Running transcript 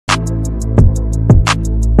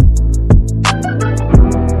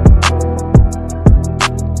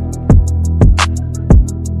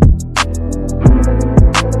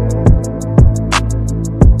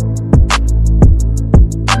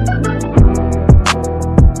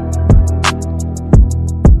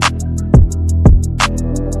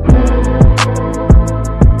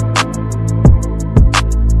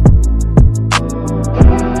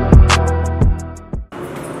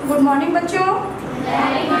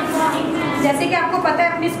जैसे कि आपको पता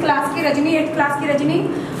है अपनी इस क्लास की रजनी 8th क्लास की रजनी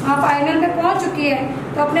फाइनल में पहुंच चुकी है,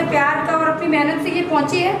 तो अपने प्यार का और अपनी मेहनत से ये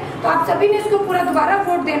पहुंची है। तो आप सभी ने इसको पूरा दोबारा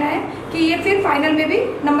वोट देना है कि ये फिर फाइनल में भी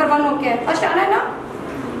नंबर 1 होके है। फर्स्ट आना है ना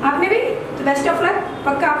आपने भी, तो बेस्ट ऑफ लक,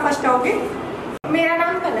 पक्का आप फर्स्ट आओगे। मेरा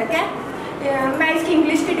नाम पलक है, मैं इसकी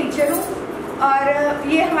इंग्लिश की टीचर हूँ और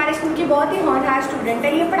ये हमारे स्कूल की बहुत ही होनहार स्टूडेंट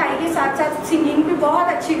है। ये पढ़ाई के साथ साथ सिंगिंग भी बहुत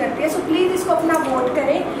अच्छी करती है। सो प्लीज़ इसको अपना वोट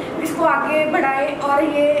करें, इसको आगे बढ़ाएं और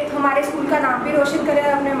ये हमारे स्कूल का नाम भी रोशन करे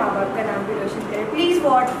और अपने माँ बाप का नाम भी रोशन करे। Please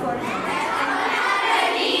vote for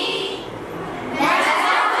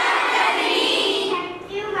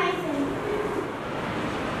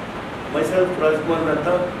myself Rajkumar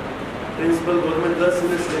Mehta, principal government girls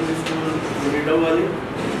senior secondary school Dabwali.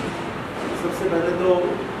 सबसे पहले तो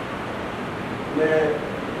मैं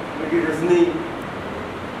मेरी रजनी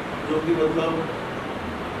जो कि मतलब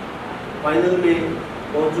फाइनल में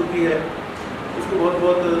पहुंच चुकी है, इसको बहुत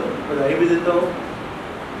बहुत बधाई भी देता हूं।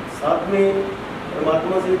 साथ में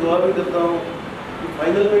परमात्मा से दुआ भी करता हूं कि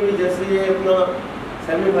फाइनल में भी जैसे ये अपना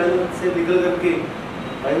सेमीफाइनल से निकल करके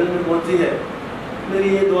फाइनल में पहुंची है, मेरी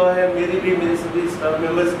ये दुआ है, मेरी भी, मेरे सभी स्टाफ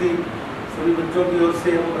मेंबर्स की, सभी बच्चों की ओर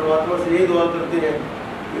से हम परमात्मा से यही दुआ करते हैं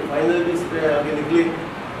कि फाइनल भी इस पर आगे निकले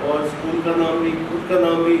और स्कूल का नाम भी, खुद का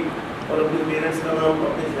नाम भी और अपने पेरेंट्स का नाम,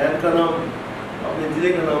 अपने शहर का नाम, अपने ज़िले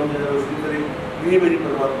का नाम जो है रोशन करें। यही मेरी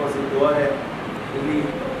परमात्मा से दुआ है, यही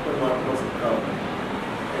परमात्मा से काम है।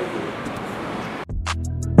 Thank you.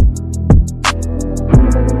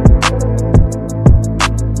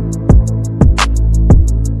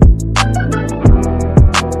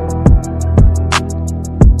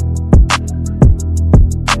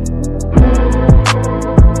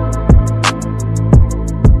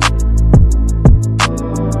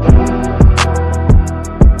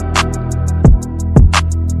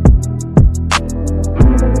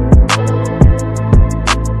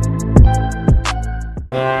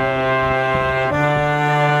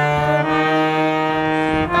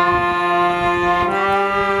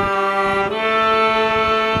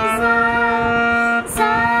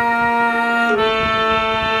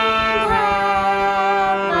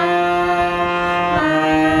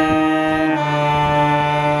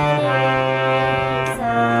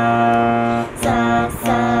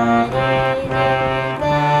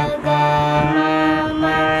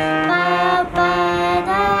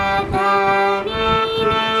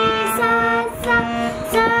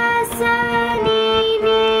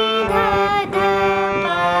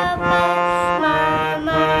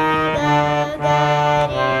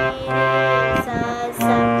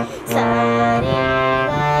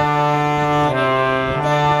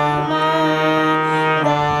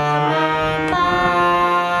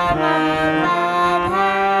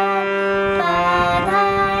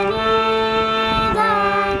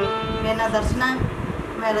 दर्शना,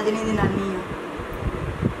 मैं रजनी की नानी हाँ,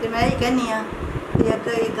 तो मैं यही कहनी हाँ कि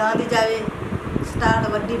एक गाँव की जाए स्टार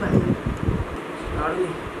वड्डी बने।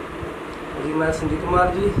 जी मैं संजीव कुमार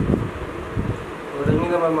जी और रजनी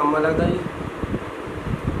का मैं मामा लगता जी।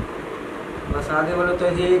 बस आगे वालों तो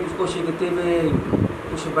यही कोशिश की भी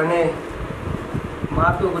कुछ बने, माँ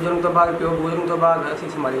प्यो गुजरन तो बाद, प्यो गुजरन तो बाद असी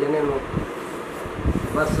संभाली जाने में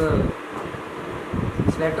बस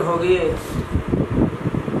सेट हो गई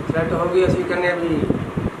असी करने भी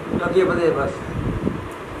आगे बढ़े, बस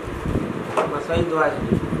सही दुआ है।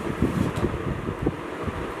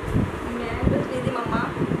 मैं रजनी दी मम्मा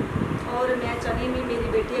और मैं चाहनी भी मेरी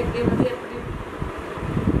बेटी अगे बढ़े अपनी।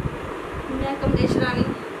 मैं कमलेश रानी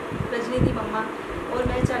रजनी दी मम्मा और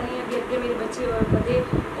मैं चाहनी है भी अगे मेरे बच्चे और बढ़े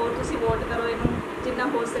और तुसी वोट करो, इनू जिन्ना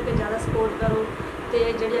हो सके ज़्यादा सपोर्ट करो तो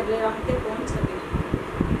जेडे अगले राउंड तक पहुँच सके।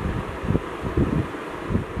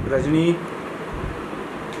 रजनी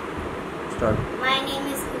माय नेम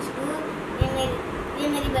इज खुशबू, ये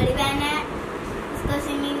मेरी बड़ी बहन है, इसको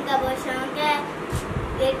सिंगिंग का बहुत शौक है।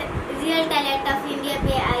 ये रियल टैलेंट ऑफ इंडिया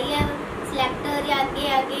पे आई है, सिलेक्ट हो रही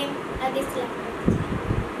है, आगे सिलेक्ट।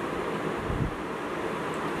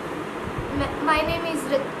 माय नेम इज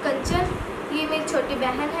कंचन, ये मेरी छोटी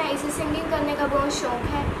बहन है, इसे सिंगिंग करने का बहुत शौक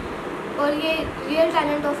है और ये रियल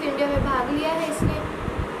टैलेंट ऑफ इंडिया में भाग लिया है इसने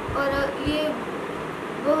और ये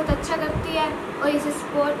बहुत अच्छा करती है और इसे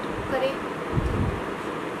सपोर्ट करें।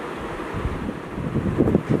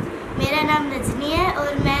 मेरा नाम रजनी है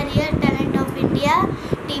और मैं real talent of India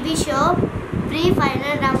TV show pre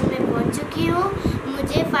final round में पहुंच चुकी हूं।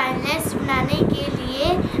 मुझे फाइनलिस्ट बनाने के लिए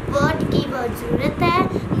वोट की बहुत ज़रूरत है।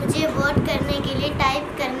 मुझे वोट करने के लिए टाइप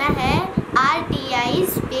करना है RTI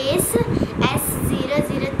स्पेस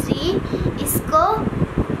S003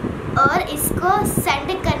 इसको सेंड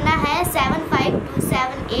करना है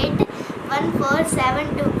 75278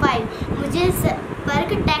 14725। मुझे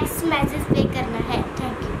पर टेक्स्ट मैसेज पे करना है।